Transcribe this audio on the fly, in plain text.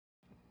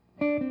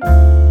That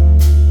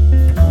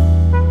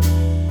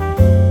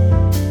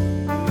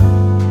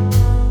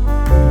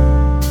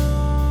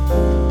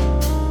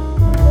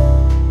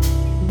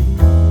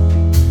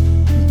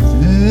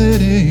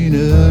ain't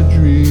a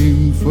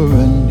dream for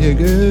a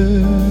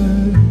nigga,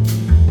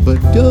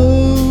 but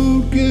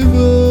don't give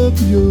up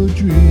your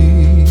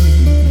dreams.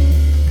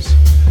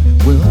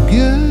 Well,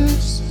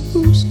 guess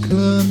who's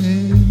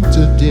coming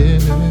to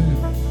dinner?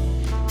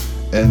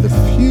 And the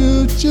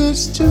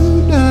future's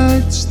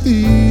tonight's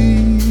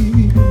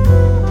theme.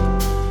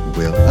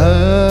 Well,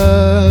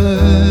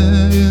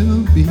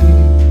 I'll be.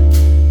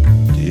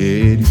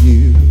 Did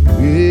you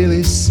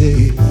really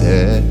say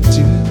that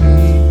to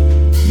me?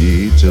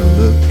 Need to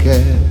look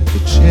at the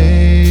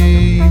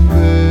chambers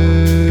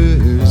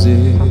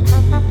in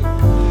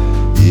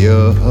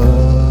your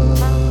heart.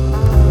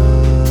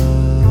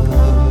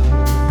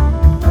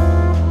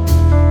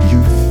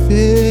 You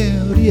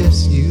failed,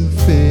 yes, you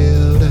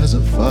failed as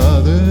a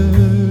father.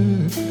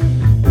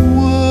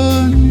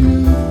 One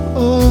you've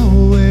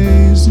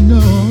always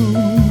known.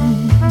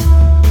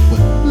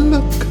 Well,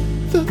 look,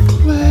 the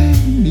clay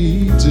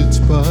needs its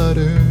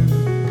potter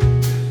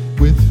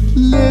with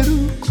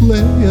little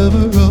clay of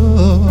her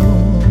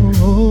own.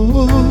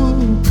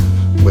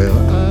 Well,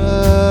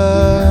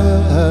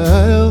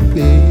 I'll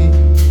be.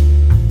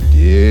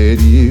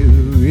 Did you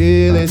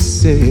really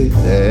say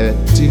that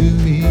to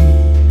me?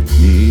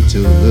 Need to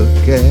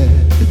look at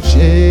the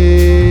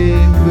chambers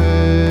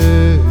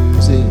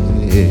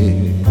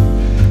in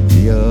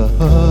your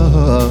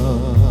heart.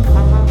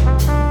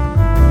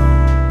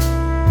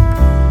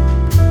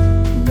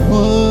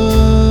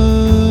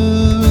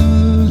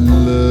 One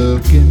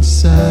look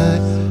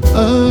inside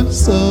our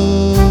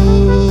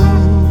souls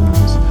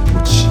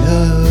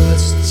will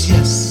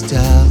just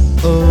how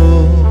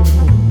old.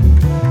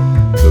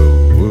 The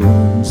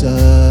wounds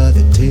are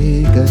that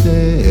take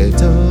their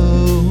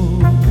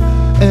toll,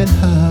 and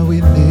how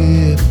we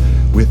live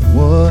with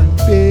one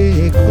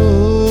big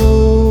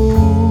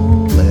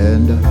hole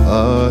and a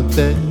heart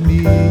that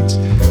needs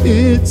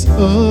its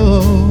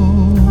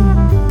own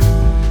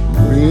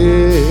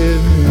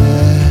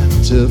rhythm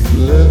to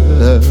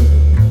flow.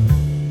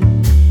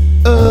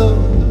 Oh,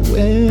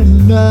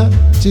 and not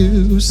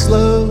too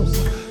slow.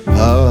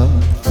 Our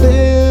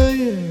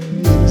failure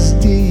is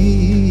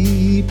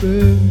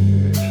deeper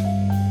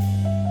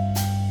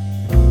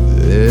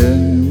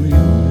than we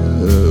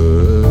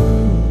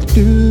know.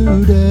 Do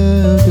da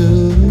do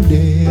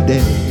da da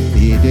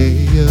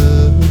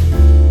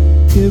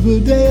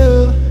da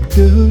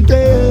do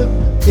da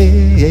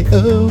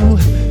oh.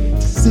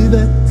 See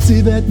that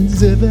zibba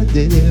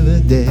da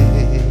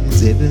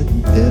zibba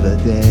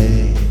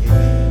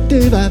do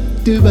bop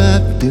do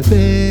bop do ba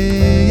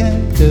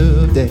do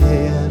da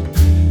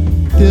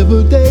do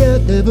da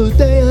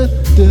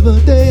do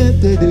da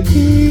do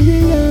ya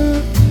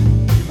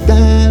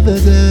da ba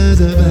za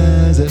za ba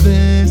za ba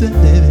za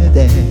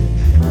da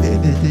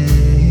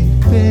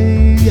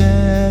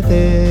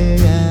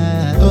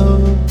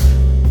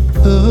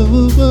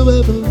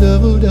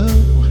da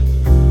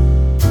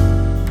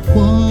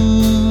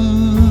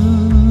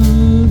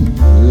one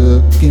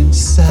look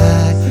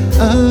inside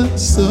our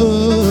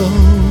souls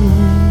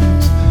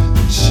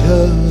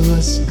show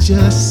us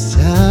just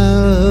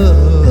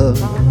how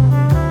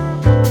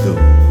the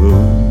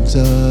wounds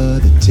are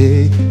that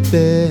take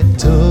their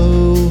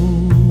toll,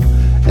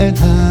 and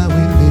how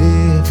we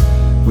live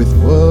with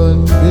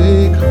one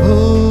big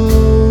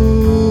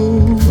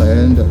hole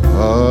and a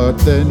heart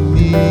that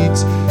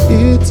needs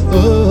its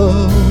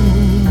own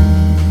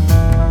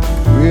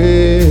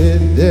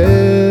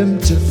rhythm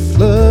to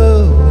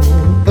flow.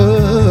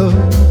 Oh,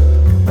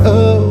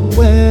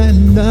 oh,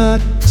 and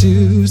not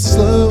too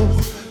slow.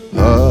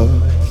 Our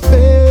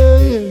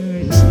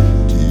failure is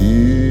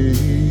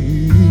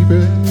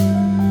deeper.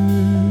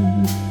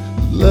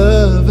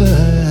 Lover,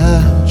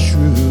 I'm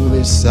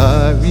truly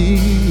sorry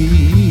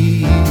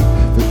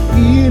for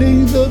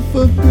eating the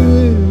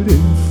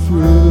forbidden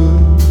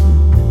fruit.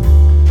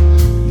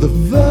 The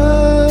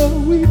vow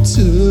we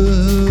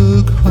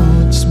took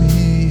haunts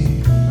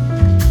me,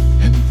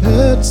 and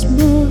that's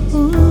more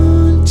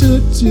to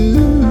do.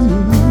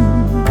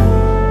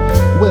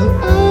 Well,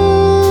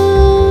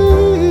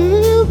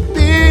 I'll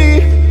be.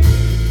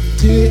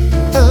 Did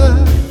I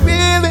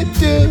really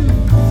do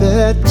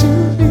that to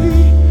me?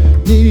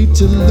 Need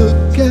to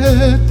look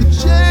at the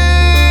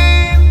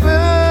chambers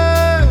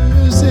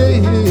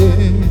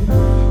in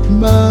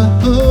my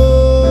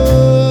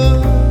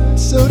heart.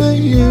 So do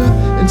you,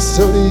 and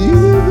so do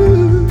you.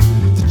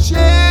 The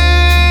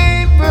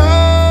chambers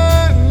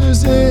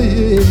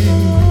in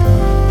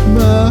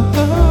my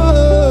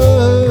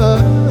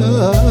heart.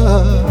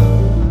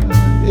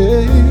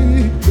 Yeah,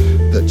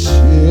 the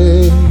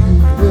chambers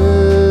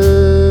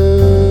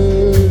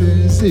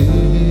in